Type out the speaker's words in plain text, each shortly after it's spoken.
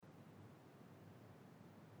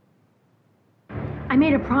I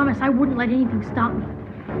made a promise I wouldn't let anything stop me.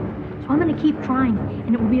 So I'm gonna keep trying,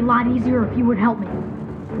 and it will be a lot easier if you would help me.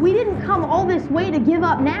 We didn't come all this way to give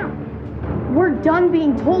up now. We're done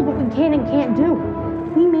being told what we can and can't do.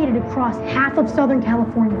 We made it across half of Southern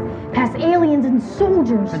California, past aliens and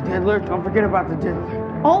soldiers. The diddler? Don't forget about the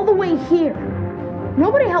diddler. All the way here.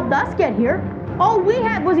 Nobody helped us get here. All we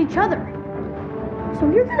had was each other. So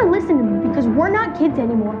you're gonna listen to me because we're not kids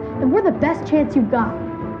anymore, and we're the best chance you've got.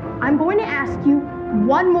 I'm going to ask you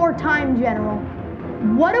one more time, General.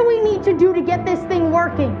 What do we need to do to get this thing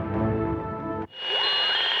working?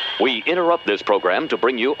 We interrupt this program to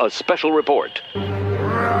bring you a special report.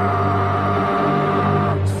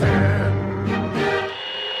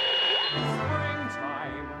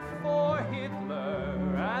 Springtime for Hitler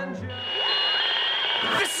and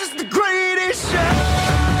This is the greatest show!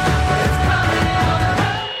 It's coming on the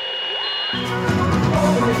road.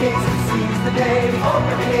 Open the gates and seize the day. Open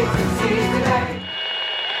the gates and seize the day.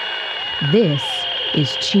 This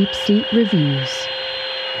is Cheap Seat Reviews.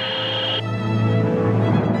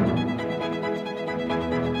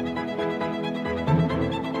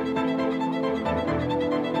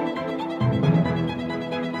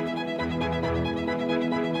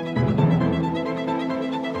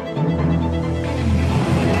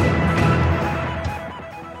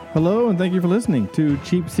 Hello, and thank you for listening to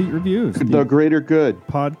Cheap Seat Reviews, The Greater Good.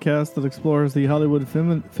 podcast that explores the Hollywood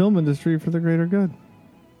film industry for the greater good.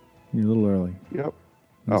 You're a little early. Yep.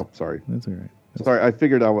 Oh, sorry. That's all right. Sorry, I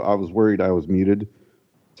figured I was worried I was muted,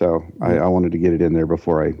 so I wanted to get it in there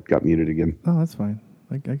before I got muted again. Oh, that's fine.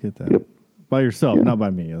 I get that. Yep. By yourself, Yeah. not by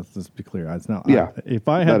me. Let's just be clear. It's not. Yeah, if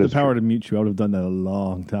I had that the is power true. to mute you, I would have done that a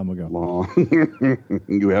long time ago.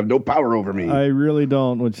 You have no power over me. I really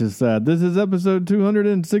don't, which is sad. This is episode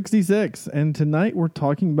 266, and tonight we're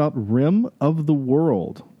talking about Rim of the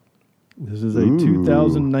World. This is a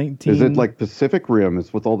 2019. Is it like Pacific Rim?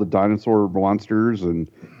 It's with all the dinosaur monsters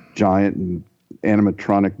and giant and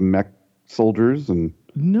animatronic mech soldiers and.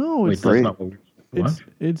 No, it's great.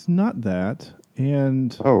 It's not that,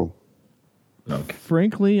 and Okay.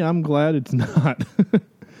 frankly, I'm glad it's not.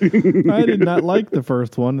 I did not like the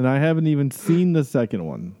first one, and I haven't even seen the second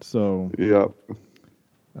one. So, Yep.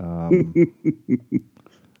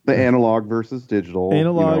 The analog versus digital.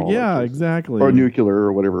 analog, yeah, just- exactly. Or nuclear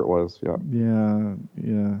or whatever it was. Yeah.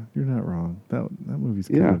 Yeah, you're not wrong. That movie's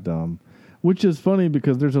kind Yeah. of dumb, which is funny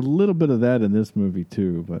because there's a little bit of that in this movie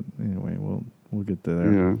too. But anyway, we'll get to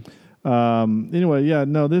there. Yeah. Anyway, yeah,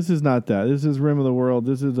 no, this is not that. This is Rim of the World.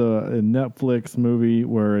 This is a Netflix movie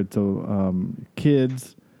where it's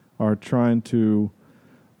kids are trying to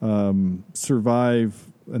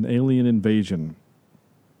survive an alien invasion.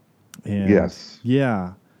 And Yes.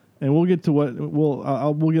 yeah, and we'll get to what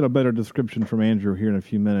we'll get a better description from Andrew here in a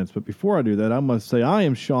few minutes. But before I do that, I must say I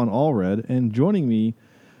am Sean Allred, and joining me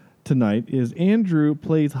tonight is Andrew,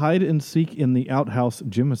 plays hide and seek in the outhouse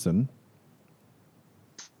Jimison.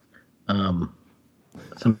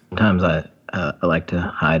 Sometimes I like to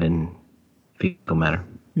hide in fecal matter.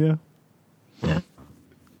 Yeah. Yeah.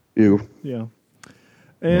 You. Yeah.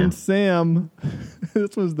 And Sam,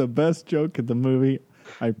 this was the best joke in the movie.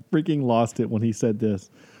 I freaking lost it when he said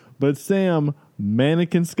this. But Sam,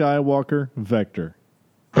 Mannequin Skywalker, Vector.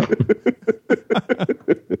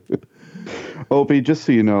 Opie, just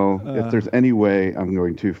so you know, if there's any way I'm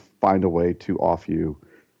going to find a way to off you,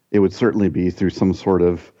 it would certainly be through some sort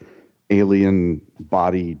of alien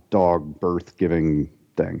body dog birth giving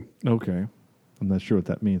thing. Okay. I'm not sure what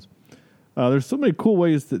that means. There's so many cool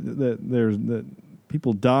ways that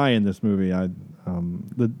people die in this movie.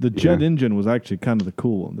 The jet engine was actually kind of the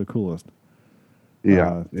coolest.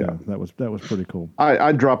 Yeah, That was pretty cool.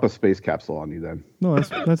 I'd drop a space capsule on you then. No,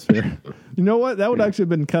 that's fair. You know what? That would actually have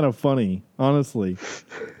been kind of funny, honestly.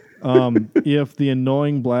 If the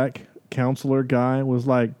annoying black counselor guy was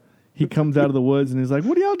like, he comes out of the woods and he's like,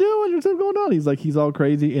 "What are y'all doing? What's going on?" He's like, he's all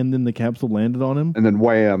crazy, and then the capsule landed on him. And then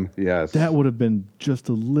wham, yes. That would have been just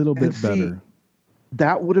a little bit better.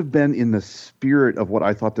 That would have been in the spirit of what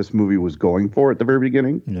I thought this movie was going for at the very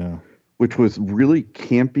beginning. Yeah. Which was really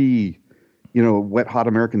campy, Wet Hot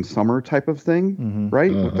American Summer type of thing,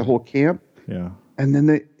 right? With the whole camp. Yeah. And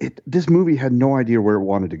then this movie had no idea where it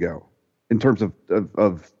wanted to go in terms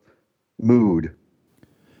of mood.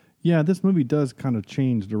 Yeah, this movie does kind of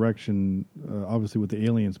change direction, obviously with the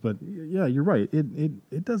aliens. But yeah, you're right.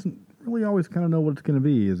 It doesn't really always kind of know what it's going to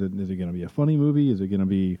be. Is it going to be a funny movie? Is it going to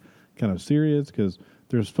be kind of serious? Because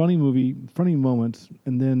there's funny moments,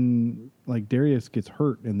 and then like Darius gets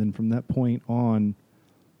hurt, and then from that point on,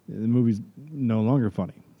 the movie's no longer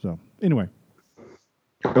funny. So anyway.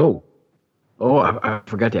 Oh, I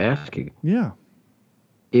forgot to ask you. Yeah.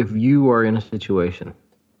 if you are in a situation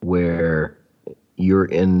where you're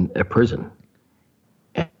in a prison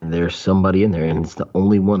and there's somebody in there and it's the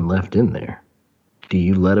only one left in there, do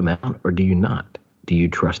you let him out or do you not? Do you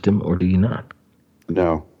trust him or do you not?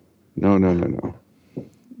 No.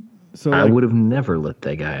 So I would have never let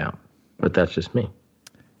that guy out, but that's just me.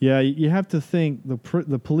 Yeah, you have to think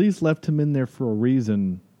the police left him in there for a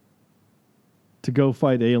reason to go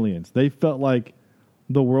fight aliens. They felt like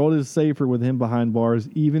the world is safer with him behind bars,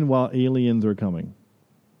 even while aliens are coming.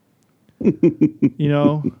 You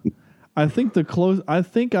know, I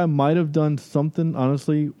think I might have done something,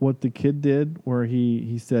 honestly, what the kid did, where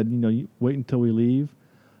he said, you know, you wait until we leave.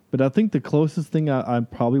 But I think the closest thing I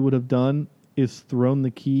probably would have done is thrown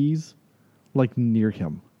the keys like near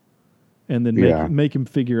him, and then make him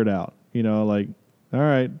figure it out. You know, like, all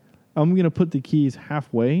right, I'm gonna put the keys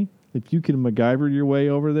halfway. If you can MacGyver your way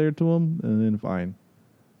over there to him, and then fine.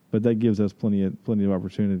 But that gives us plenty of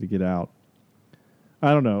opportunity to get out.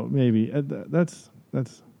 I don't know, maybe that's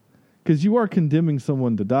because you are condemning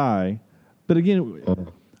someone to die. But again,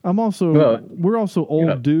 we're also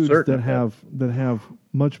old dudes that have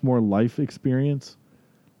much more life experience.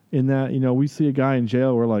 In that, you know, we see a guy in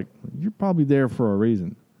jail, we're like, you're probably there for a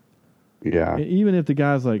reason. Yeah. Even if the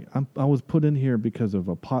guy's like, I was put in here because of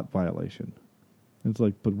a pot violation. It's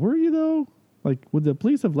like, but were you though? Like, would the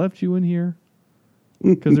police have left you in here?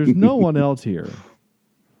 Because there's no one else here.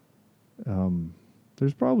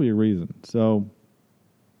 There's probably a reason. So,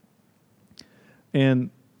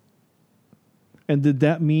 and did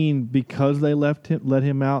that mean because they let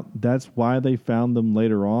him out, that's why they found them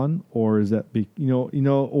later on, or is that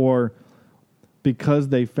or because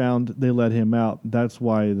they let him out, that's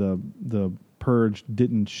why the purge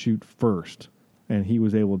didn't shoot first, and he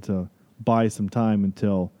was able to buy some time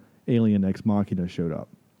until Alien Ex Machina showed up.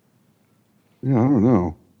 Yeah, I don't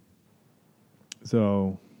know.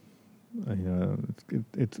 So,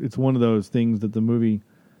 it's one of those things that the movie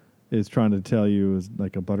is trying to tell you is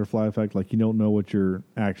like a butterfly effect. Like, you don't know what your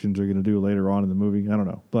actions are going to do later on in the movie. I don't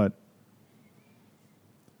know, but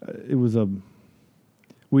it was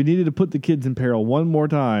we needed to put the kids in peril one more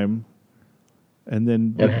time, and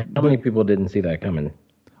then. And how many people didn't see that coming?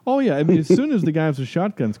 Oh yeah, I mean, as soon as the guys with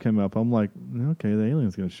shotguns came up, I'm like, okay, the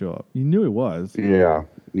alien's going to show up. You knew it was. Yeah.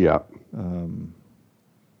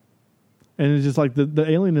 And it's just like the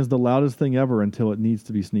alien is the loudest thing ever until it needs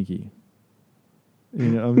to be sneaky. You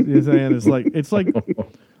know, I'm saying it's like.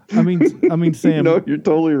 I mean, Sam. No, you're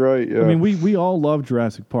totally right. Yeah. I mean, we all love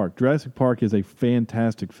Jurassic Park. Jurassic Park is a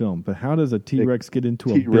fantastic film, but how does a T-Rex get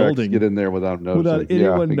into a building? Get in there without noticing? Without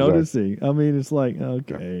anyone noticing. I mean, it's like,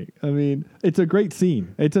 okay. I mean, it's a great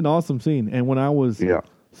scene. It's an awesome scene. And when I was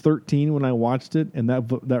 13, when I watched it, and that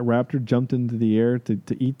raptor jumped into the air to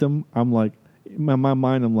eat them, I'm like, in my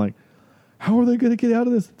mind, I'm like, how are they going to get out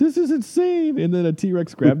of this? This is insane. And then a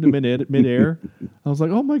T-Rex grabbed him in midair. I was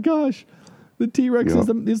like, oh my gosh. The T-Rex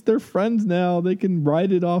is their friends now. They can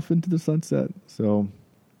ride it off into the sunset. So,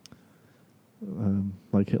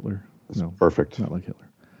 like Hitler. No, perfect. Not like Hitler.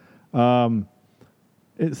 Some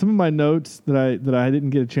of my notes that I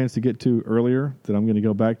didn't get a chance to get to earlier that I'm going to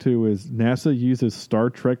go back to is NASA uses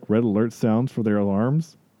Star Trek red alert sounds for their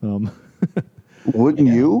alarms. Wouldn't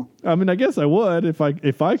you? I mean, I guess I would if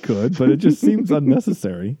I could, but it just seems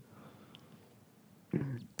unnecessary.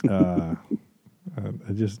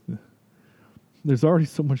 There's already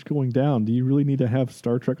so much going down. Do you really need to have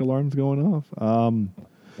Star Trek alarms going off?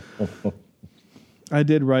 I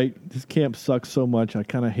did write, this camp sucks so much. I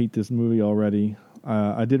kind of hate this movie already.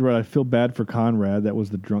 I did write, I feel bad for Conrad. That was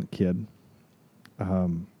the drunk kid.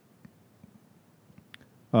 So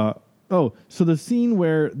the scene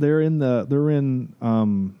where they're in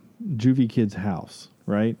Juvie Kid's house,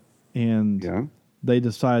 right? And they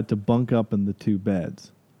decide to bunk up in the two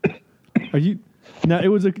beds. Are you? Now it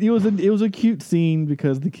was a cute scene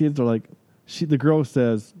because the kids are like, the girl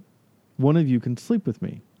says, one of you can sleep with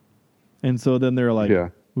me, and so then they're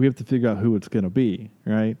like, we have to figure out who it's going to be,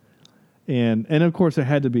 right? And of course it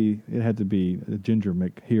had to be a Ginger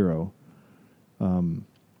McHero,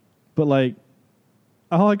 but like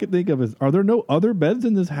all I could think of is, are there no other beds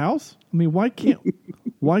in this house? I mean, why can't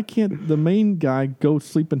the main guy go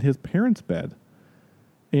sleep in his parents' bed?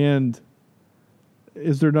 And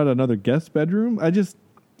is there not another guest bedroom?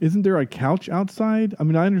 Isn't there a couch outside? I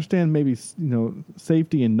mean, I understand maybe,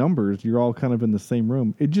 safety in numbers. You're all kind of in the same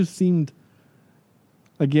room. It just seemed,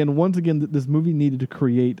 once again, that this movie needed to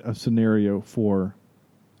create a scenario for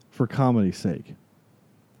comedy's sake.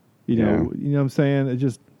 You know what I'm saying? It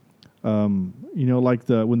just, like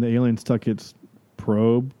when the alien stuck its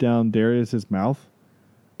probe down Darius's mouth.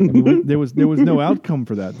 I mean, there was no outcome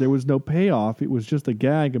for that. There was no payoff. It was just a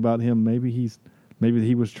gag about him. Maybe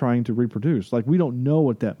he was trying to reproduce. Like, we don't know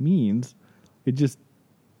what that means. It just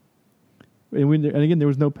and again, there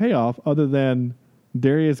was no payoff other than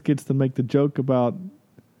Darius gets to make the joke about.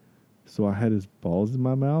 So I had his balls in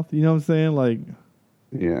my mouth. You know what I'm saying? Like,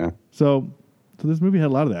 yeah. So this movie had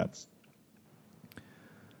a lot of that.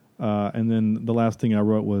 And then the last thing I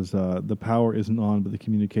wrote was the power isn't on, but the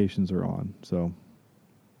communications are on. So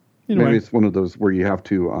anyway. Maybe it's one of those where you have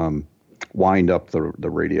to wind up the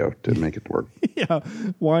radio to make it work. Yeah,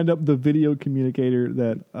 wind up the video communicator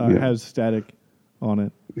that has static on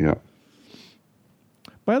it. Yeah.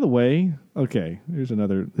 By the way, okay, this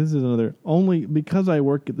is another, only because I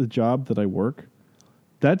work at the job that I work,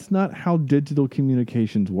 that's not how digital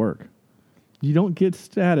communications work. You don't get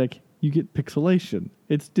static, you get pixelation.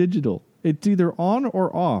 It's digital. It's either on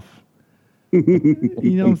or off. You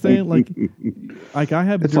know what I'm saying? Like I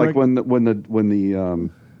have. It's like when the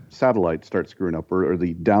satellite starts screwing up, or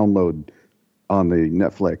the download on the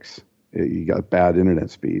Netflix, you got bad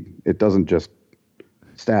internet speed. It doesn't just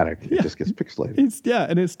static. It just gets pixelated.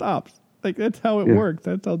 And it stops. Like, that's how it works.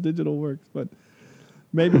 That's how digital works. But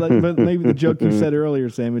maybe maybe the joke you said earlier,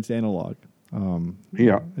 Sam, it's analog. Who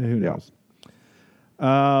knows?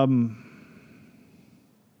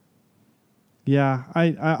 Yeah,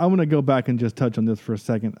 I want to go back and just touch on this for a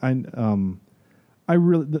second. I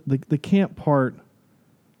really the camp part,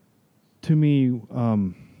 to me,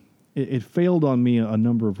 it failed on me a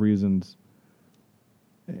number of reasons,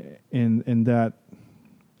 and that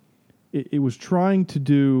it was trying to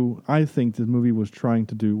do. I think the movie was trying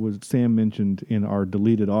to do what Sam mentioned in our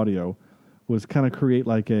deleted audio, was kind of create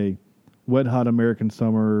like a Wet Hot American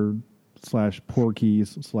Summer /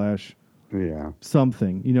 Porky's /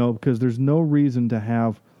 something, because there's no reason to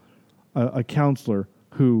have a counselor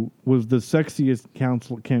who was the sexiest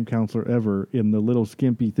camp counselor ever in the little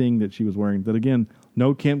skimpy thing that she was wearing, that again,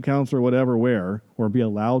 no camp counselor would ever wear or be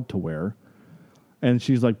allowed to wear. And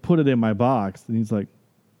she's like, put it in my box. And he's like,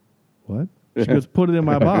 what? She goes, put it in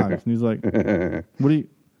my box. And he's like,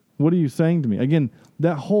 what are you saying to me? Again,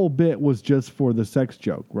 that whole bit was just for the sex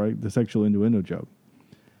joke, right? The sexual innuendo joke.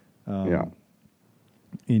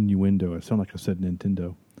 Innuendo. It sounded like I said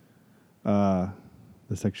Nintendo. The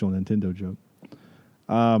sexual Nintendo joke.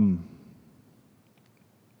 I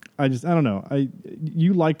don't know.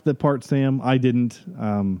 You liked the part, Sam. I didn't.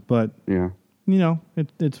 But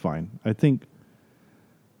it's fine. I think.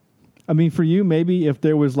 I mean, for you, maybe if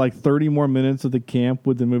there was like 30 more minutes of the camp,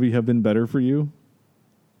 would the movie have been better for you?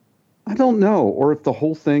 I don't know. Or if the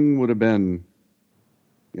whole thing would have been.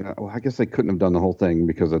 I guess they couldn't have done the whole thing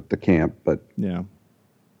because of the camp, but yeah.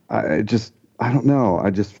 I don't know. I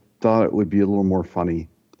just thought it would be a little more funny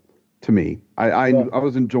to me. I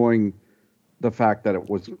was enjoying the fact that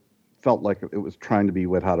felt like it was trying to be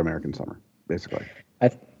Wet Hot American Summer, basically.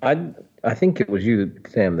 I think it was you,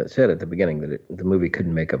 Sam, that said at the beginning that the movie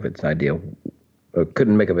couldn't make up its idea, or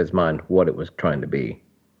couldn't make up its mind what it was trying to be.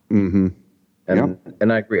 Mm-hmm.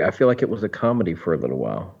 And I agree. I feel like it was a comedy for a little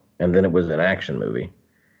while, and then it was an action movie,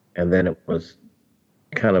 and then it was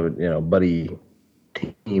kind of buddy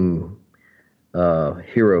team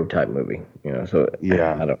hero type movie. So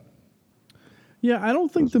I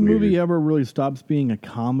don't think the movie ever really stops being a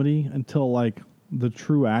comedy until like the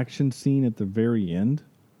true action scene at the very end.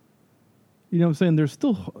 You know what I'm saying? There's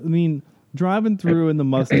still, driving through in the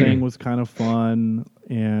Mustang was kind of fun.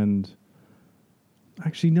 And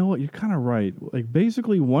actually, you know what? You're kind of right. Like,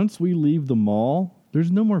 basically, once we leave the mall,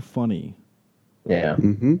 there's no more funny. Yeah.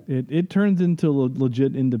 Mm-hmm. It turns into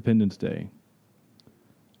legit Independence Day.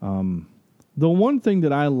 The one thing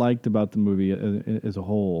that I liked about the movie as a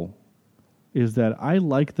whole is that I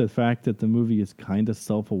like the fact that the movie is kind of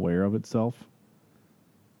self-aware of itself.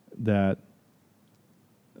 That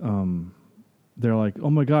they're like, oh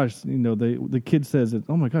my gosh, the kid says it,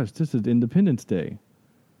 oh my gosh, this is Independence Day.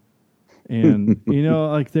 And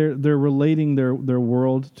like they're relating their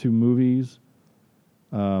world to movies.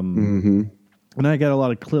 Mm-hmm. And I got a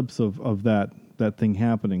lot of clips of that thing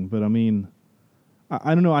happening, but I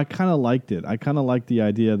don't know. I kind of liked it. I kind of liked the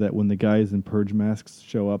idea that when the guys in purge masks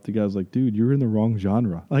show up, the guy's like, dude, you're in the wrong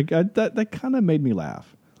genre. Like, that kind of made me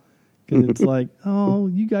laugh. Because it's like, oh,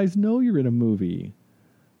 you guys know you're in a movie.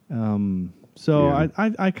 So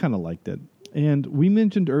I kind of liked it. And we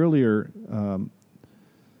mentioned earlier,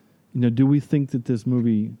 do we think that this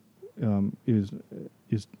movie is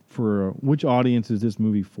for, which audience is this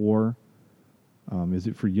movie for? Is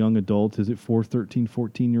it for young adults? Is it for 13,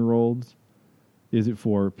 14-year-olds? Is it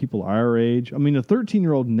for people our age? A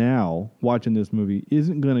 13-year-old now watching this movie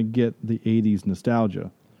isn't going to get the 80s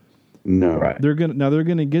nostalgia. No. Right. They're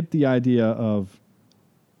gonna get the idea of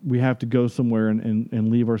we have to go somewhere and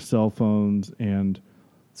leave our cell phones, and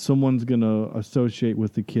someone's gonna associate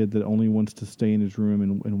with the kid that only wants to stay in his room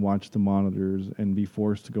and watch the monitors and be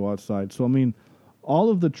forced to go outside. So I mean, all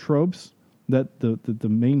of the tropes that the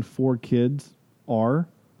main four kids are.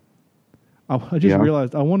 I just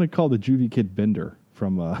realized I want to call the juvie kid Bender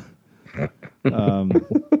from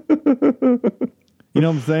you know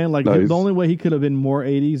what I'm saying? Like nice. the only way he could have been more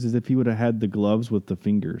 80s is if he would have had the gloves with the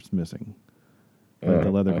fingers missing. Like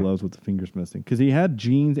the leather gloves with the fingers missing. Because he had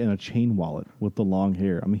jeans and a chain wallet with the long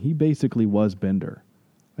hair. I mean, he basically was Bender.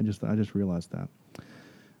 I just realized that.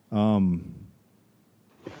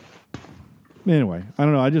 Anyway, I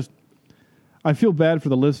don't know. I feel bad for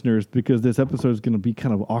the listeners because this episode is going to be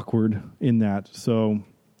kind of awkward in that. So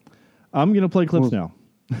I'm going to play clips now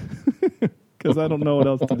because I don't know what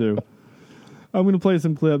else to do. I'm going to play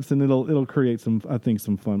some clips and it'll create some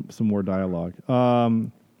more dialogue.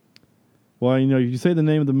 Well, you know, if you say the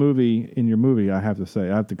name of the movie in your movie, I have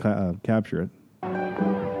to capture it.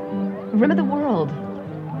 Rim of the world.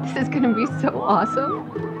 This is going to be so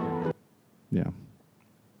awesome. Yeah.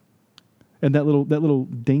 And that little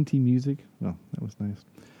dainty music. Oh, that was nice.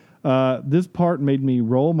 This part made me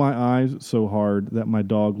roll my eyes so hard that my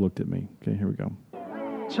dog looked at me. Okay, here we go.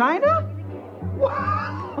 China?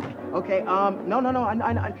 Wow. Okay, no.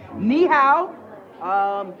 Ni hao.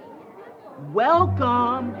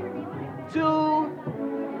 Welcome to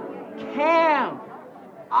camp.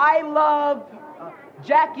 I love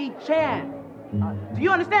Jackie Chan. Do you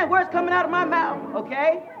understand words coming out of my mouth?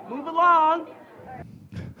 Okay, move along.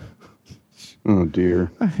 Oh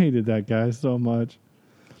dear. I hated that guy so much.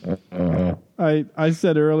 I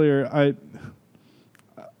said earlier I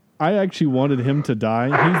actually wanted him to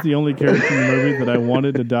die. He's the only character in the movie that I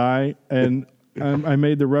wanted to die, and I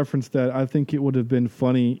made the reference that I think it would have been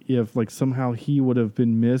funny if like somehow he would have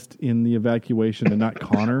been missed in the evacuation and not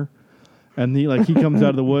Connor. And he comes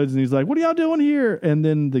out of the woods and he's like, "What are y'all doing here?" And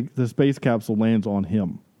then the space capsule lands on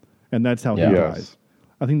him, and that's how he dies.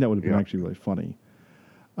 I think that would have been actually really funny.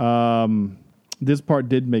 This part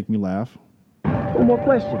did make me laugh. One more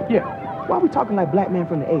question. Yeah. Why are we talking like black men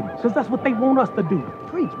from the 80s? Because that's what they want us to do.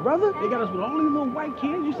 Preach, brother. They got us with only little white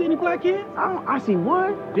kids. You see any black kids? I see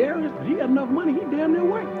one. Darius, he got enough money. He damn near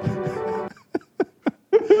white.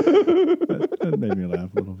 That made me laugh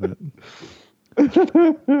a little bit.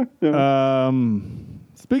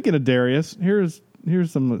 Speaking of Darius, here's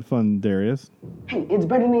some fun Darius. Hey, it's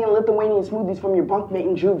better than Lithuanian smoothies from your bunkmate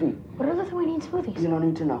in juvie. What are Lithuanian smoothies? You don't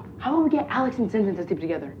need to know. How will we get Alex and Simpson to sleep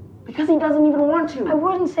together? Because he doesn't even want to. I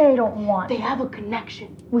wouldn't say I don't want. They have a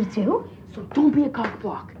connection. We do? So don't be a cock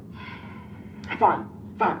block. Fine.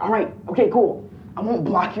 All right. Okay, cool. I won't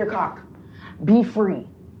block your cock. Be free.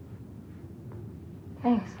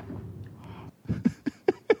 Thanks.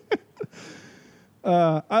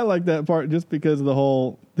 I like that part just because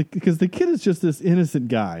of because the kid is just this innocent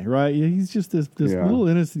guy, right? He's just this little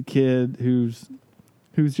innocent kid who's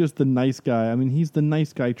just the nice guy. I mean, he's the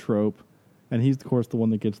nice guy trope, and he's of course the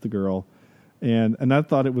one that gets the girl. And I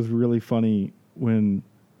thought it was really funny when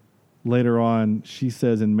later on she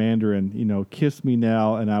says in Mandarin, you know, "Kiss me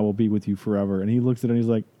now and I will be with you forever." And he looks at her and he's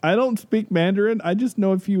like, "I don't speak Mandarin. I just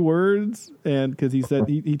know a few words." And because he said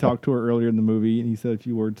he talked to her earlier in the movie and he said a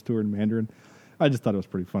few words to her in Mandarin. I just thought it was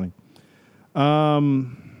pretty funny.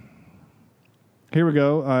 Here we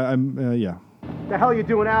go. Yeah. The hell you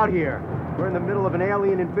doing out here? We're in the middle of an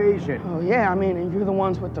alien invasion. Oh, yeah, I mean, and you're the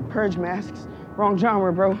ones with the purge masks. Wrong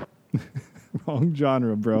genre, bro. Wrong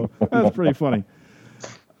genre, bro. That's pretty funny.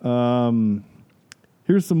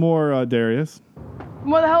 Here's some more Darius.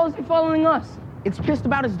 Why the hell is he following us? It's pissed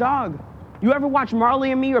about his dog. You ever watch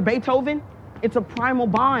Marley and Me or Beethoven? It's a primal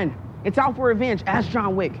bond. It's out for revenge. Ask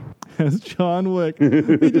John Wick. As John Wick.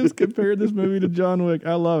 He just compared this movie to John Wick.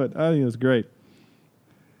 I love it. I think it's great.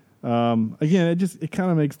 Again, it kind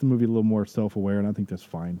of makes the movie a little more self-aware, and I think that's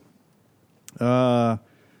fine. And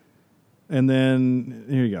then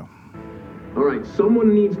here you go. All right,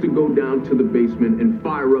 someone needs to go down to the basement and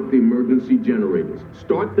fire up the emergency generators.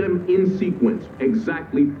 Start them in sequence,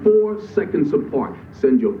 exactly 4 seconds apart.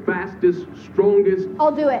 Send your fastest, strongest...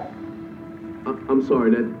 I'll do it. I'm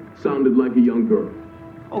sorry, that sounded like a young girl.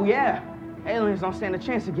 Oh, yeah. Aliens don't stand a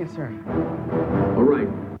chance against her. All right.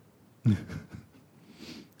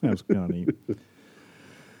 That was kind of neat.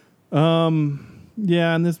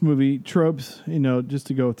 Yeah, in this movie, tropes, you know, just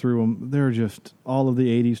to go through them, they're just all of the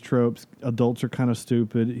 80s tropes. Adults are kind of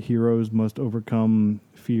stupid. Heroes must overcome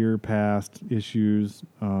fear, past issues.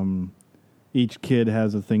 Each kid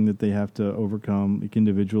has a thing that they have to overcome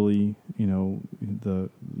individually. You know, the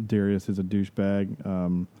Darius is a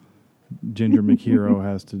douchebag. Ginger McHero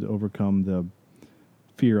has to overcome the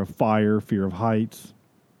fear of fire, fear of heights,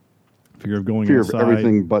 fear of going Fear outside. of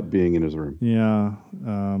everything but being in his room. Yeah.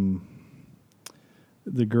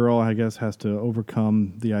 The girl, I guess, has to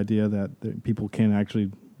overcome the idea that people can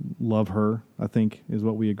actually love her, I think, is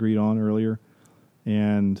what we agreed on earlier.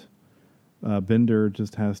 And Bender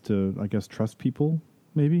just has to, I guess, trust people,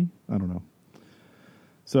 maybe? I don't know.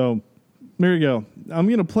 So, there you go. I'm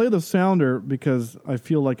going to play the sounder because I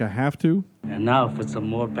feel like I have to. And now for some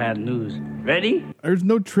more bad news. Ready? There's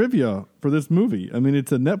no trivia for this movie. I mean,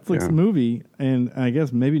 it's a Netflix movie, and I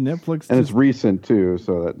guess maybe Netflix... And it's recent, too,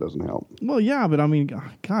 so that doesn't help. Well, yeah, but I mean,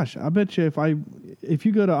 gosh, I bet you if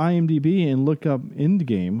you go to IMDb and look up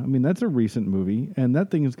Endgame, I mean, that's a recent movie, and that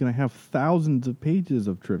thing is going to have thousands of pages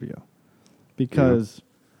of trivia. Because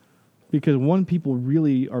one, people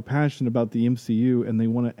really are passionate about the MCU, and they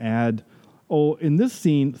want to add... Oh, in this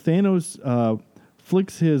scene, Thanos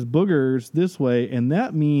flicks his boogers this way, and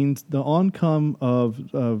that means the oncome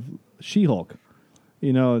of She-Hulk.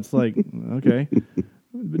 You know, it's like, okay.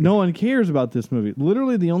 But no one cares about this movie.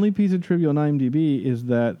 Literally, the only piece of trivia on IMDb is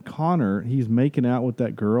that Connor, he's making out with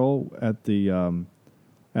that girl at the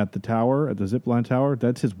tower, at the zipline tower.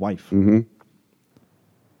 That's his wife. Mm-hmm.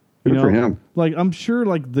 Good for him. Like, I'm sure,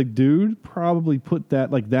 like, the dude probably put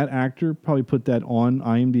that, like, that actor probably put that on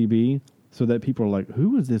IMDb so that people are like,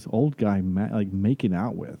 who is this old guy, making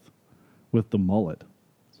out with the mullet?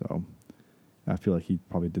 So, I feel like he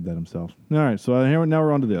probably did that himself. All right, so now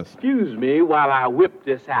we're on to this. Excuse me while I whip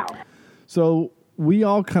this out. So, we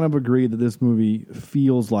all kind of agree that this movie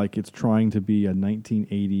feels like it's trying to be a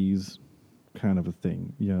 1980s kind of a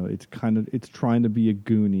thing. You know, it's trying to be a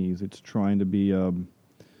Goonies. It's trying to be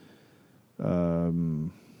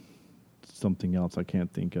something else I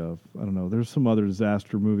can't think of. I don't know. There's some other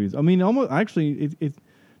disaster movies. I mean, almost actually, it's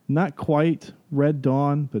not quite Red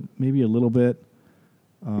Dawn, but maybe a little bit.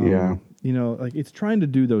 Yeah. You know, like it's trying to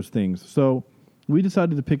do those things. So we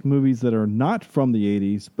decided to pick movies that are not from the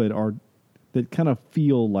 80s, but that kind of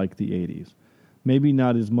feel like the 80s. Maybe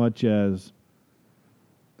not as much as,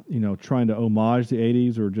 you know, trying to homage the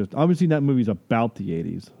 80s or just... Obviously, that movie's about the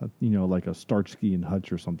 80s. You know, like a Starsky and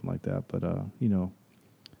Hutch or something like that. But, you know,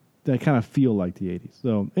 that kind of feel like the 80s.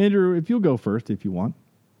 So, Andrew, if you'll go first, if you want.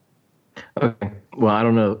 Okay. Well, I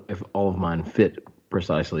don't know if all of mine fit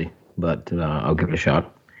precisely, but I'll give it a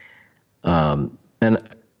shot. And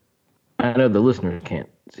I know the listeners can't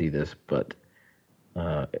see this, but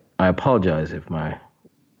I apologize if my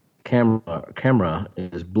camera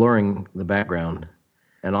is blurring the background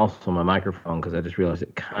and also my microphone, because I just realized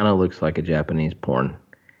it kind of looks like a Japanese porn.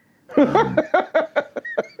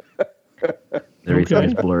 Every time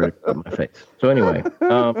it's blurred on my face. So anyway.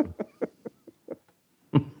 Nice.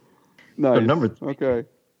 So number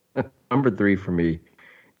 3 for me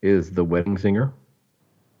is The Wedding Singer,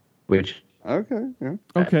 which... Okay, yeah.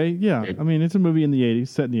 Okay, yeah. I mean, it's a movie in the 80s,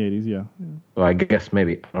 set in the 80s, yeah. Well, I guess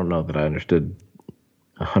maybe, I don't know that I understood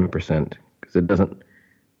 100%, because it doesn't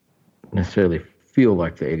necessarily feel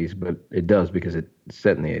like the 80s, but it does because it's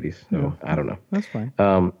set in the 80s, so yeah. I don't know. That's fine.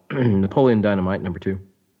 Napoleon Dynamite, number 2.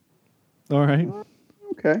 All right.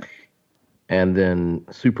 Okay. And then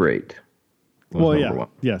Super 8. Well, yeah. 1.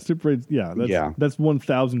 Yeah, Super 8, that's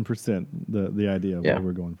 1,000% the idea of what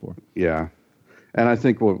we're going for. Yeah. And I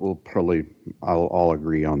think we'll probably all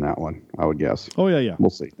agree on that one, I would guess. Oh, yeah. We'll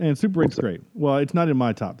see. And Super 8's great. Well, it's not in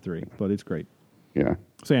my top 3, but it's great. Yeah.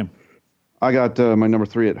 Sam? I got my number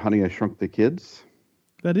 3 at Honey, I Shrunk the Kids.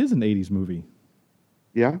 That is an 80s movie.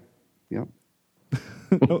 Yeah. Yep.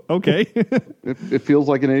 Okay. It feels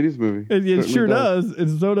like an 80s movie. It sure does.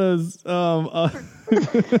 And so does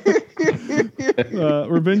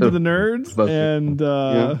Revenge of the Nerds. And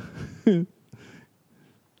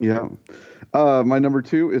yeah. My number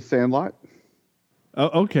 2 is Sandlot.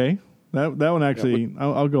 Oh, okay. That one actually,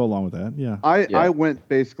 I'll go along with that. Yeah. I went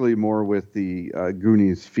basically more with the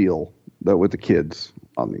Goonies feel, with the kids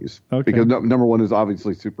on these. Okay. Because number 1 is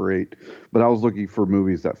obviously Super 8, but I was looking for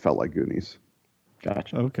movies that felt like Goonies.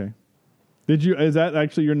 Gotcha. Okay. Is that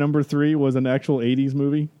actually your number 3 was an actual 80s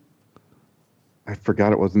movie? I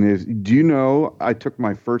forgot it wasn't 80s. Do you know I took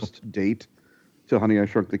my first date to Honey, I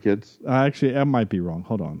Shrunk the Kids? Actually, I might be wrong.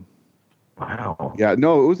 Hold on. Wow. Yeah,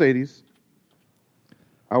 no, it was 80s.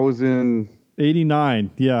 I was in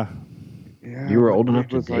 89. Yeah. You were old enough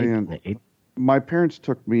to date in the 80s? My parents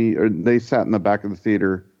took me, or they sat in the back of the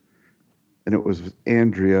theater, and it was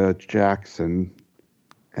Andrea Jackson,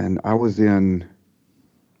 and I was in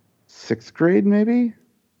 6th grade, maybe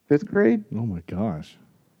 5th grade. Oh my gosh.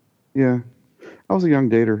 Yeah, I was a young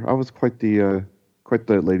dater. I was quite the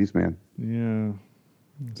ladies' man. Yeah,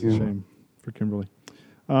 it's a shame for Kimberly.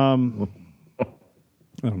 I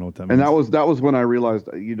don't know what that means. And that was when I realized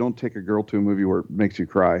you don't take a girl to a movie where it makes you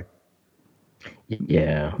cry.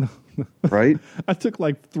 Yeah. Right? I took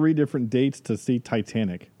like 3 different dates to see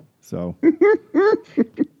Titanic. So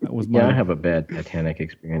that was my. Yeah, I have a bad Titanic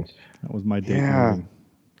experience. That was my date. Yeah.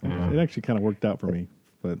 Movie. It actually kind of worked out for me,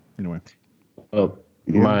 but anyway. Well,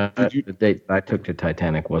 the date I took to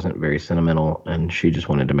Titanic wasn't very sentimental, and she just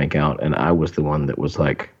wanted to make out, and I was the one that was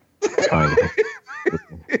like trying to.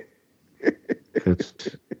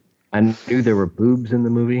 I knew there were boobs in the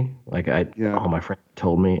movie. Like all my friends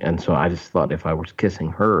told me, and so I just thought if I was kissing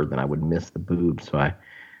her, then I would miss the boobs. So I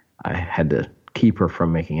had to keep her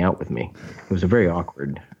from making out with me. It was a very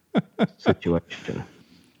awkward situation.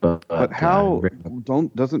 But how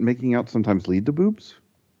doesn't making out sometimes lead to boobs?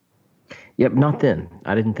 Yep, not then.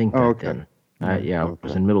 I didn't think that okay. then. I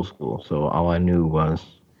was in middle school, so all I knew was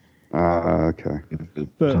okay.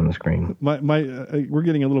 Boobs on the screen. We're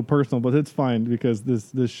getting a little personal, but it's fine because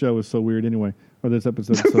this show is so weird anyway, or this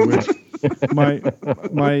episode is so weird.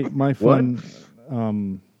 my fun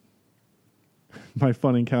my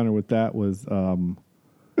fun encounter with that was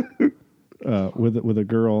with a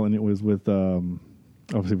girl, and it was with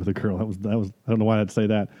obviously with a girl. That was I don't know why I'd say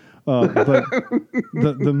that. But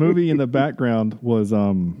the movie in the background was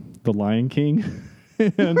The Lion King,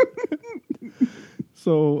 and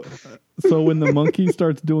so when the monkey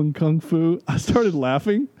starts doing kung fu, I started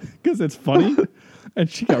laughing because it's funny, and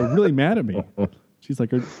she got really mad at me. She's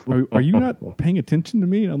like, "Are you not paying attention to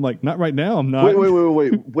me?" And I'm like, "Not right now. I'm not."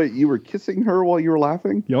 Wait! You were kissing her while you were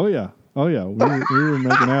laughing? Oh yeah. We were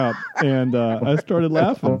making out, and I started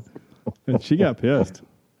laughing, and she got pissed.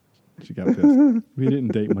 We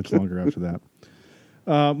didn't date much longer after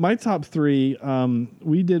that. My top 3,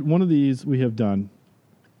 we did one of these. We have done.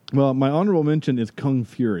 Well, my honorable mention is Kung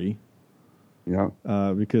Fury. Yeah.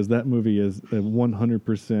 Because that movie is a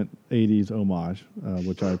 100% 80s homage,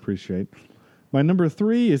 which I appreciate. My number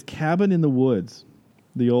 3 is Cabin in the Woods.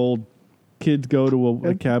 The old kids go to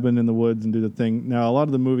a cabin in the woods and do the thing. Now, a lot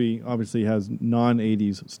of the movie obviously has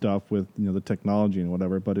non-80s stuff with the technology and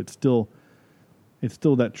whatever, but it's still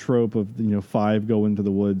that trope of 5 go into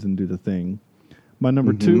the woods and do the thing. My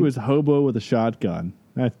number 2 is Hobo with a Shotgun.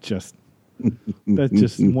 That's just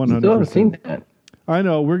 100%. Still haven't seen that. I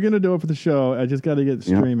know, we're gonna do it for the show. I just got to get it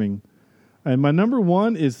streaming. And my number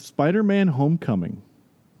 1 is Spider-Man: Homecoming.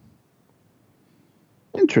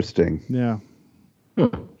 Interesting. Yeah.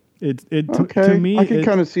 Okay. To me, I can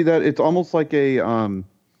kind of see that. It's almost like a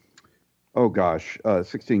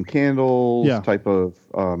 16 Candles type of.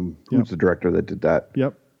 Who's the director that did that?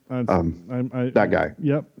 Yep. That guy.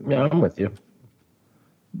 Yep. Yeah, I'm with you.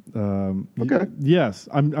 Okay. Yes,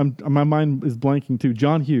 I'm. My mind is blanking too.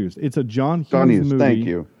 John Hughes. It's a John Hughes movie. Thank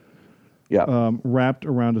you. Yeah. Wrapped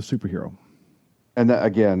around a superhero. And that,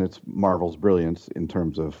 again, it's Marvel's brilliance in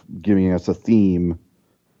terms of giving us a theme,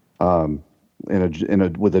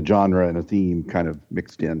 with a genre and a theme kind of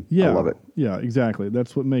mixed in. Yeah, I love it. Yeah, exactly.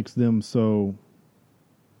 That's what makes them so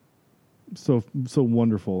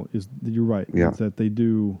wonderful. Is you're right? Yeah. Is that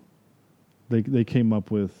they came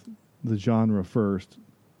up with the genre first,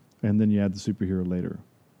 and then you add the superhero later.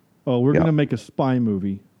 Oh, we're going to make a spy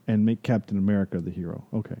movie and make Captain America the hero.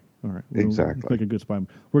 Okay, all right. Exactly. Let's make a good spy.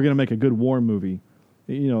 We're going to make a good war movie.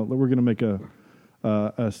 We're going to make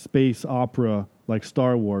a space opera like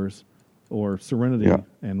Star Wars or Serenity,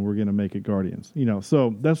 and we're going to make it Guardians.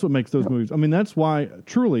 So that's what makes those movies. I mean, that's why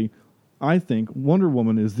truly, I think Wonder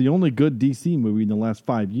Woman is the only good DC movie in the last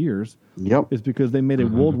 5 years. Yep. Is because they made a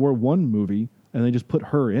World War I movie and they just put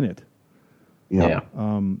her in it. Yeah.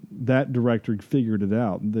 That director figured it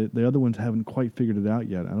out. The other ones haven't quite figured it out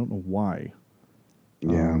yet. I don't know why.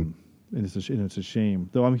 Yeah. And it's a shame.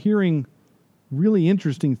 Though I'm hearing really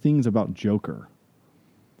interesting things about Joker.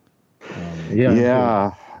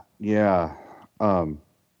 Yeah. I'm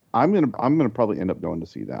gonna probably end up going to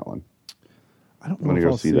see that one. I don't I'm know gonna if go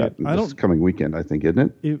I'll see that this coming weekend. I think, isn't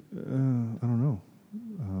it? I don't know.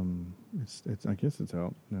 It's. I guess it's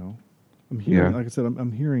out now. I'm hearing, like I said,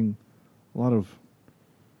 I'm hearing a lot of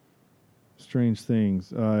strange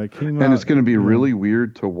things. It came out, and it's going to be really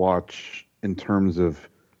weird to watch in terms of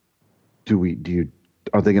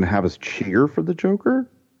are they going to have us cheer for the Joker?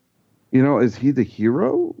 Is he the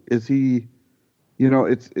hero? Is he?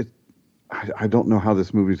 I don't know how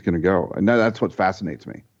this movie's going to go, and that's what fascinates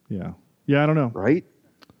me. Yeah, I don't know. Right?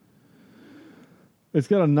 It's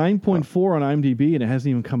got a 9.4 on IMDb, and it hasn't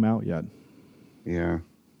even come out yet. Yeah.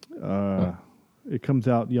 It comes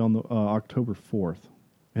out on October 4th.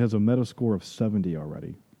 It has a Metascore of 70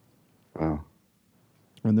 already. Wow.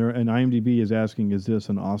 And IMDb is asking, is this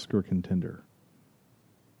an Oscar contender?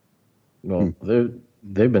 Well,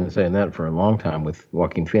 They've been saying that for a long time with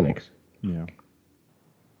Joaquin Phoenix. Yeah.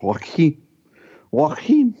 Joaquin.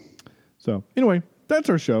 So anyway, that's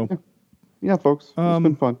our show. Yeah, folks. It's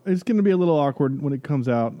been fun. It's going to be a little awkward when it comes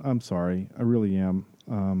out. I'm sorry. I really am.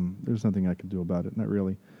 There's nothing I can do about it. Not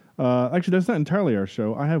really. Actually, that's not entirely our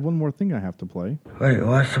show. I have one more thing I have to play. Wait,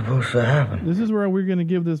 what's supposed to happen? This is where we're going to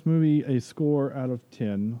give this movie a score out of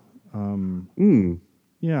 10.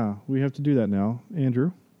 Yeah, we have to do that now.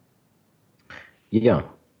 Andrew? Yeah.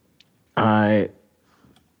 I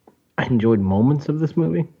enjoyed moments of this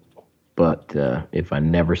movie, but if I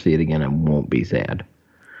never see it again, I won't be sad.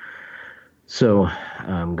 So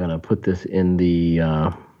I'm going to put this in the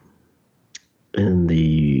I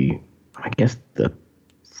guess the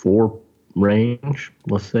 4 range.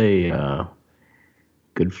 Let's say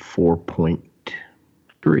good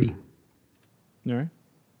 4.3. All right.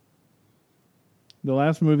 The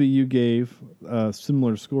last movie you gave a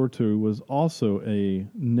similar score to was also a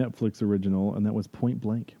Netflix original, and that was Point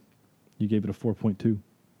Blank. You gave it a 4.2.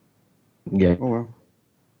 Yeah. Oh, wow.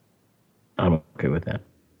 I'm okay with that.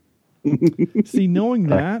 See, knowing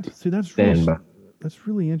that, that's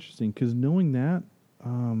really interesting, because knowing that,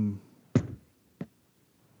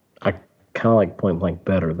 I kind of like Point Blank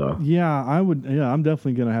better, though. yeah, I'm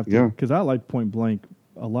definitely going to have to, because I like Point Blank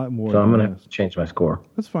a lot more. So I'm going than to change my score.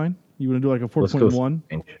 That's fine. You want to do like a 4.1?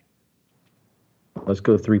 Let's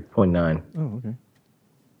go 3.9. Oh, okay.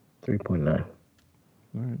 3.9. All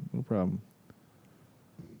right, no problem.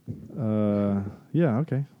 Yeah,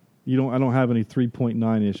 okay. I don't have any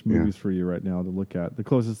 3.9-ish movies for you right now to look at. The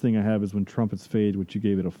closest thing I have is When Trumpets Fade, which you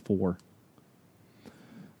gave it a 4.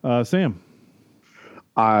 Sam?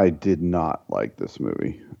 I did not like this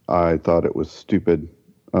movie. I thought it was stupid.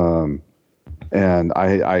 And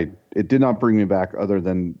it did not bring me back other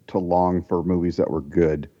than to long for movies that were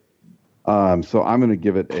good. So I'm going to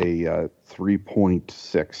give it a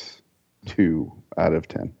 3.62 out of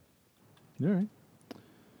 10. All right.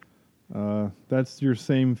 That's your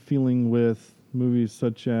same feeling with movies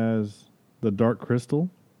such as The Dark Crystal,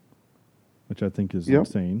 which I think is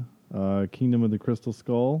insane. Kingdom of the Crystal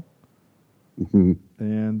Skull. Mm-hmm.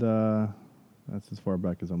 And that's as far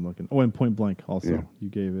back as I'm looking. Oh, and Point Blank also. Yeah. You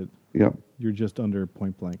gave it. Yep. You're just under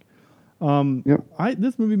Point Blank.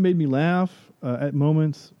 This movie made me laugh at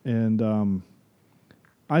moments, and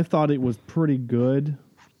I thought it was pretty good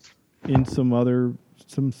in some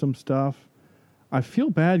stuff. I feel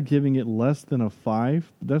bad giving it less than a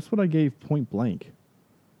 5. That's what I gave Point Blank.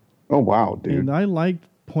 Oh, wow, dude. And I liked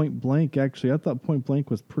Point Blank, actually. I thought Point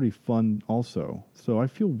Blank was pretty fun also. So I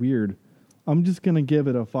feel weird. I'm just going to give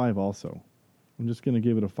it a 5 also. I'm just going to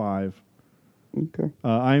give it a 5. Okay.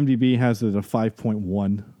 IMDb has it a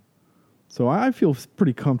 5.1. So I feel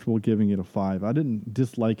pretty comfortable giving it a 5. I didn't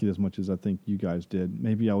dislike it as much as I think you guys did.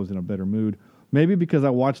 Maybe I was in a better mood. Maybe because I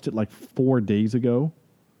watched it like 4 days ago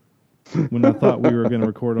when I thought we were going to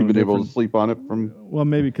record on You've been able to sleep on it from... Well,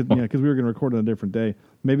 maybe because we were going to record on a different day.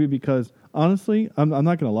 Maybe because, honestly, I'm not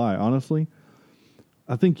going to lie. Honestly,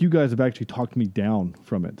 I think you guys have actually talked me down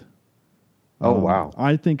from it. Oh, wow.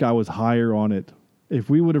 I think I was higher on it. If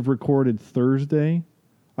we would have recorded Thursday,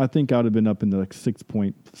 I think I would have been up in the like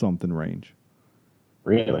 6-point-something range.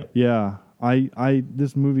 Really? Yeah.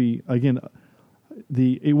 This movie, again,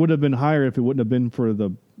 it would have been higher if it wouldn't have been for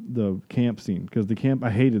the camp scene, because I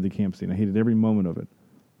hated the camp scene. I hated every moment of it.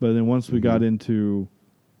 But then once we got into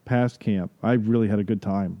past camp, I really had a good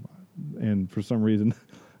time. And for some reason,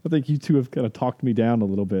 I think you two have kind of talked me down a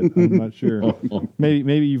little bit. I'm not sure.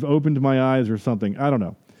 Maybe you've opened my eyes or something. I don't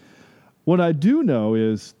know. What I do know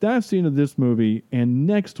is that's the end of this movie, and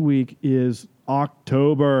next week is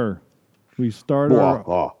October. We start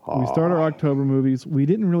our October movies. We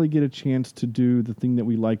didn't really get a chance to do the thing that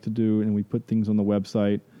we like to do, and we put things on the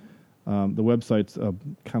website. The website's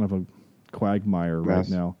kind of a quagmire right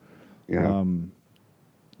now. Yeah.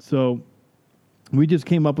 So we just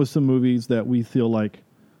came up with some movies that we feel like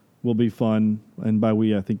will be fun, and by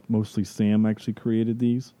we, I think mostly Sam actually created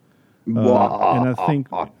these. And I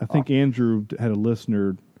think Andrew had a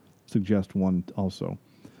listener suggest one also.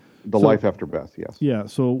 Life After Beth, yes. Yeah,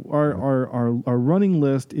 so our running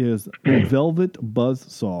list is Velvet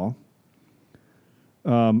Buzzsaw,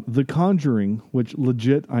 The Conjuring, which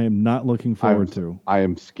legit I am not looking forward to. I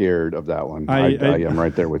am scared of that one. I am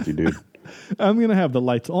right there with you, dude. I'm gonna have the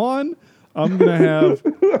lights on. I'm gonna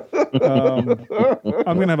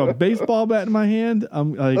have a baseball bat in my hand. I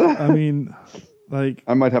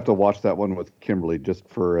might have to watch that one with Kimberly just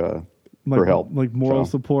for help, like moral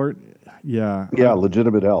support. Yeah,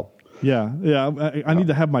 legitimate help. Yeah. I need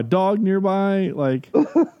to have my dog nearby. Like,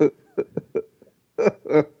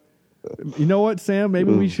 You know what, Sam?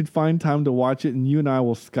 Maybe we should find time to watch it, and you and I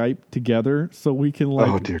will Skype together so we can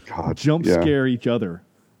Oh, dear God. jump Yeah. scare each other.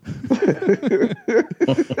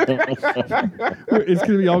 It's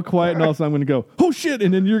gonna be all quiet, and all of a sudden I'm gonna go, "Oh shit!"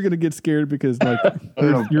 and then you're gonna get scared because like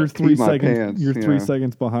you're 3 Pee my seconds, pants, you're 3 yeah.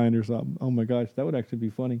 seconds behind or something. Oh my gosh, that would actually be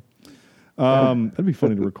funny. That'd be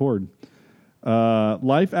funny to record.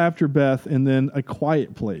 Life After Beth, and then A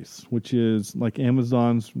Quiet Place, which is like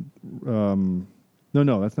Amazon's. No,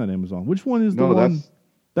 that's not Amazon. Which one is the No, one?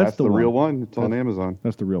 that's the one. real one. It's on Amazon.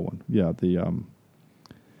 That's the real one. Yeah,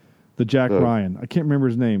 the Jack Ryan. I can't remember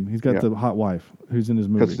his name. He's got the hot wife who's in his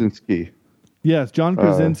movie. Krasinski. Yes, John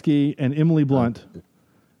Krasinski and Emily Blunt,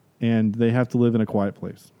 and they have to live in a quiet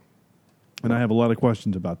place. And I have a lot of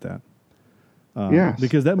questions about that. Yes,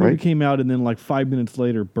 because that movie right? came out, and then like 5 minutes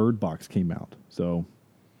later, Bird Box came out. So,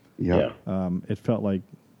 Yeah. it felt like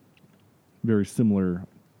very similar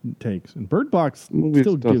takes. And Bird Box Movies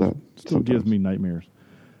still does gives that sometimes. me nightmares.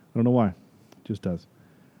 I don't know why. It just does.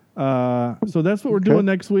 So that's what we're doing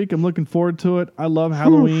next week. I'm looking forward to it. I love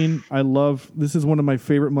Halloween. This is one of my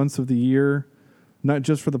favorite months of the year, not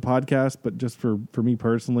just for the podcast, but just for me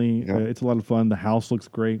personally. It's a lot of fun. The house looks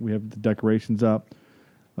great. We have the decorations up.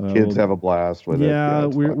 Kids have a blast with it. Yeah,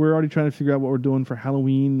 it's we're fun. already trying to figure out what we're doing for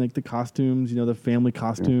Halloween, like the costumes, the family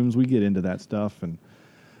costumes. We get into that stuff and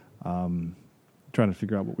trying to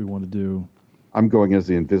figure out what we want to do. I'm going as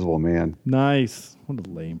the Invisible Man. Nice. What a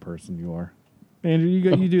lame person you are. Andrew,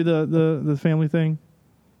 you do the family thing?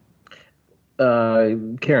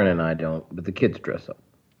 Karen and I don't, but the kids dress up.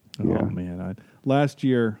 Oh man, last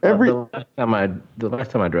year the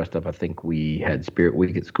last time I dressed up, I think we had Spirit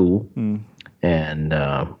Week at school, and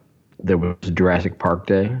there was Jurassic Park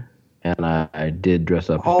Day, and I did dress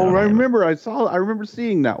up. Oh, I remember. I remember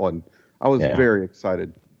seeing that one. I was very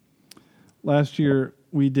excited. Last year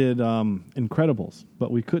we did Incredibles,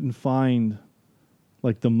 but we couldn't find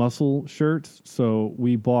like the muscle shirts, so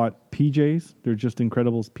we bought PJs. They're just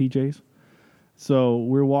Incredibles PJs. So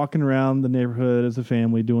we're walking around the neighborhood as a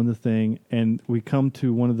family doing the thing, and we come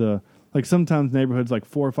to one of the, like sometimes neighborhoods, like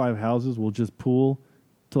 4 or 5 houses will just pool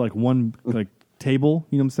to like one like table,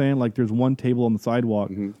 you know what I'm saying? Like there's one table on the sidewalk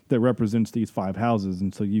that represents these 5 houses,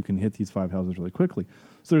 and so you can hit these 5 houses really quickly.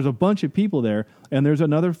 So there's a bunch of people there, and there's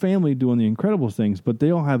another family doing the Incredibles things, but they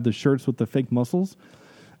all have the shirts with the fake muscles.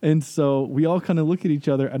 And so we all kind of look at each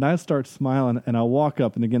other, and I start smiling, and I walk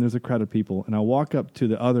up, and again, there's a crowd of people, and I walk up to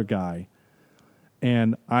the other guy,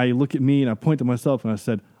 and I look at me, and I point to myself, and I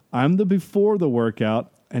said, I'm the before the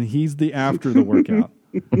workout, and he's the after the workout.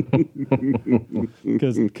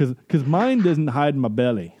 Because mine doesn't hide my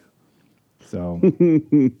belly. So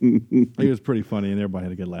it was pretty funny, and everybody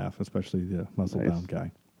had a good laugh, especially the muscle-bound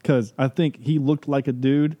guy. Because I think he looked like a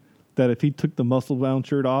dude that if he took the muscle-bound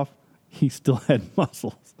shirt off, he still had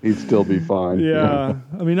muscles. He'd still be fine. Yeah.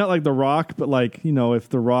 I mean, not like The Rock, but like, if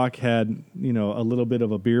The Rock had, a little bit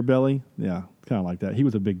of a beer belly. Yeah, kind of like that. He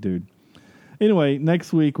was a big dude. Anyway,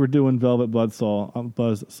 next week we're doing Velvet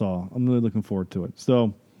Buzzsaw. I'm really looking forward to it.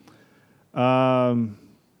 So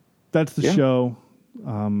that's the show.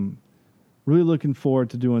 Really looking forward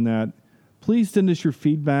to doing that. Please send us your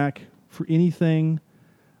feedback for anything.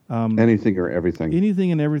 Anything or everything.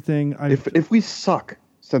 Anything and everything. If we suck,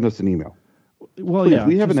 send us an email. Well, Please, yeah.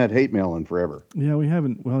 we haven't had hate mail in forever. Yeah, we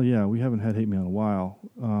haven't. Well, yeah, we haven't had hate mail in a while.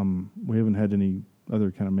 We haven't had any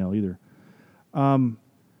other kind of mail either.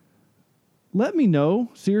 Let me know,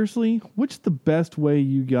 seriously, what's the best way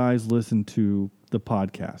you guys listen to the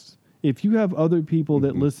podcast? If you have other people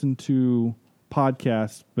that listen to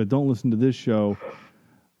podcasts but don't listen to this show,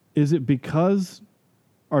 is it because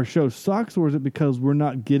our show sucks, or is it because we're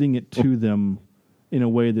not getting it to them in a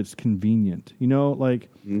way that's convenient?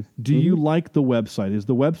 Do you like the website? Is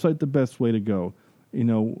the website the best way to go?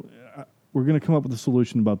 We're going to come up with a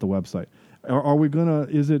solution about the website. Are we gonna?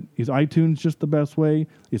 Is iTunes just the best way?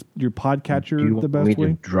 Is your podcatcher the best way? Do you want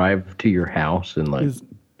me to drive to your house and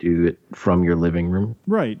do it from your living room?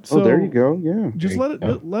 Right. So there you go. Yeah. Just let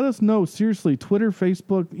us know. Seriously, Twitter,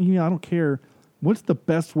 Facebook, email. I don't care. What's the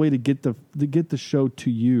best way to get the show to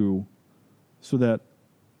you, so that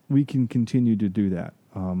we can continue to do that?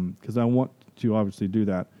 Because I want to obviously do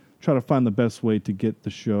that. Try to find the best way to get the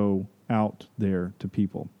show out there to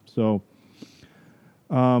people. So,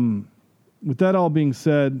 with that all being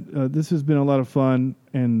said, this has been a lot of fun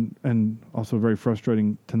and also very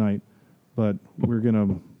frustrating tonight. But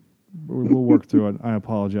we'll work through it. I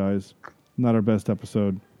apologize. Not our best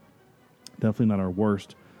episode. Definitely not our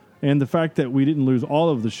worst. And the fact that we didn't lose all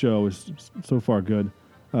of the show is so far good.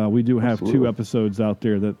 We do have 2 episodes out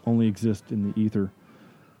there that only exist in the ether.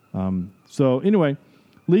 So anyway,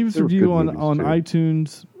 leave us a review on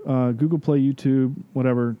iTunes. Google Play, YouTube,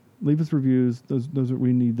 whatever. Leave us reviews. Those are,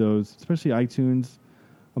 we need those, especially iTunes.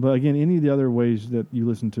 But again, any of the other ways that you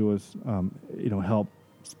listen to us, help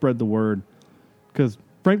spread the word. Because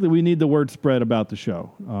frankly, we need the word spread about the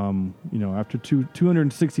show. After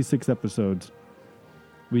 266 episodes,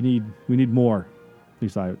 we need more. At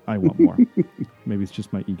least I want more. Maybe it's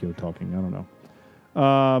just my ego talking. I don't know.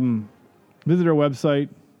 Visit our website.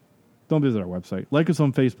 Don't visit our website. Like us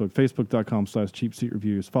on Facebook,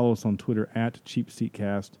 facebook.com/cheapseatreviews. Follow us on Twitter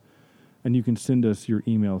 @cheapseatcast. And you can send us your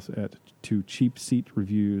emails to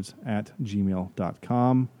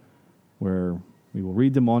cheapseatreviews@gmail.com, where we will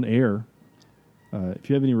read them on air. If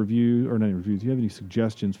you have any if you have any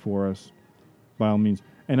suggestions for us, by all means.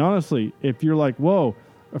 And honestly, if you're like, whoa,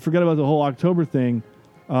 I forgot about the whole October thing,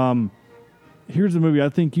 here's a movie I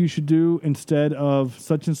think you should do instead of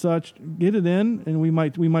such and such, get it in, and we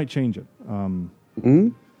might change it.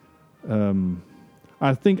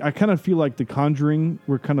 I kind of feel like The Conjuring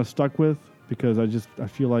we're kind of stuck with, because I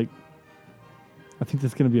think this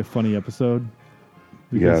is going to be a funny episode,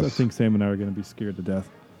 because I think Sam and I are going to be scared to death.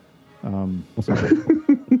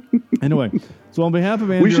 Anyway, so on behalf of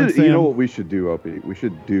Andrew and Sam, you know what we should do, Opie? We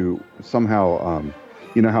should do somehow,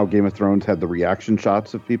 how Game of Thrones had the reaction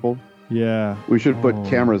shots of people? Yeah. We should put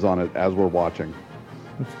cameras on it as we're watching.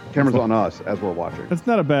 Cameras on us as we're watching. That's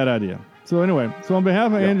not a bad idea. So anyway, on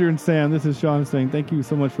behalf of Andrew and Sam, this is Sean saying thank you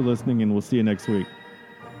so much for listening, and we'll see you next week.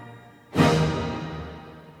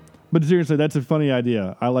 But seriously, that's a funny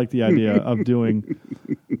idea. I like the idea of doing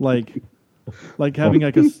like having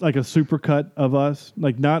like a supercut of us,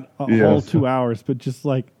 like not a whole 2 hours, but just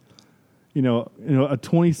like a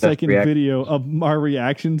 20-second video of our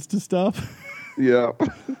reactions to stuff. Yeah,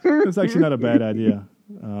 it's actually not a bad idea.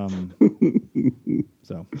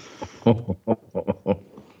 So.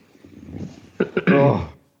 Oh.